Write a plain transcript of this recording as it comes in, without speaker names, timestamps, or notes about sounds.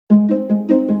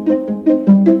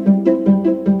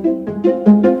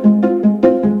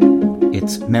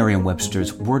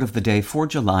Merriam-Webster's Word of the Day for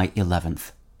July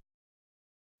 11th.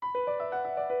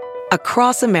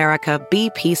 Across America,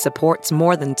 BP supports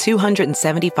more than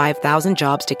 275,000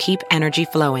 jobs to keep energy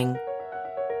flowing.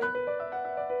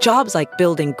 Jobs like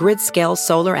building grid-scale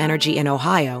solar energy in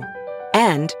Ohio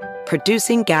and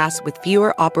producing gas with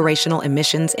fewer operational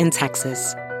emissions in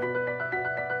Texas.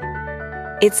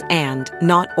 It's and,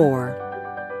 not or.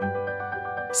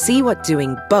 See what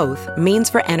doing both means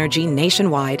for energy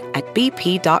nationwide at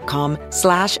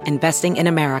bp.com/investing in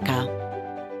America.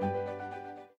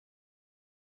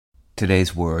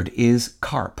 Today's word is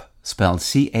carp, spelled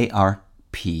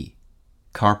C-A-R-P.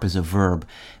 Carp is a verb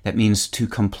that means to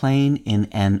complain in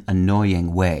an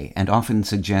annoying way and often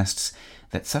suggests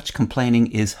that such complaining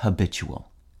is habitual.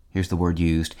 Here's the word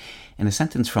used in a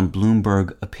sentence from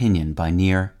Bloomberg Opinion by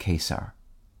Nir Kesar.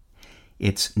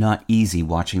 It's not easy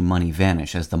watching money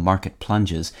vanish as the market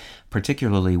plunges,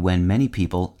 particularly when many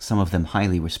people, some of them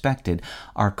highly respected,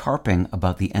 are carping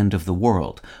about the end of the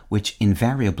world, which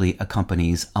invariably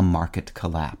accompanies a market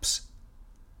collapse.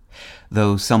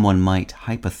 Though someone might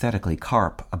hypothetically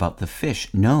carp about the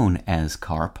fish known as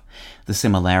carp, the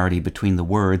similarity between the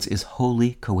words is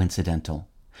wholly coincidental.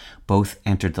 Both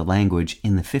entered the language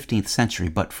in the 15th century,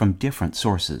 but from different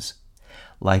sources.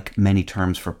 Like many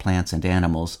terms for plants and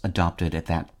animals adopted at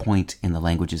that point in the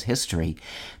language's history,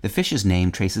 the fish's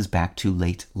name traces back to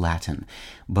late Latin,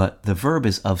 but the verb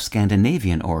is of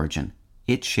Scandinavian origin.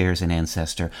 It shares an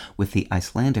ancestor with the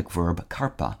Icelandic verb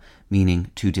karpa, meaning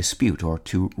to dispute or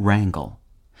to wrangle,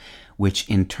 which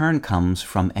in turn comes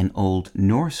from an Old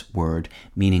Norse word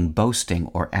meaning boasting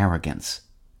or arrogance.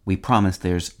 We promise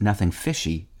there's nothing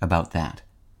fishy about that.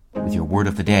 With your Word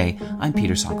of the Day, I'm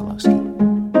Peter Sokolowski.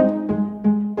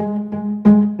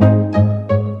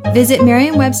 Visit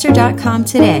Merriam-Webster.com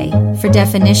today for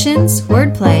definitions,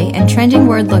 wordplay, and trending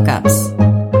word lookups.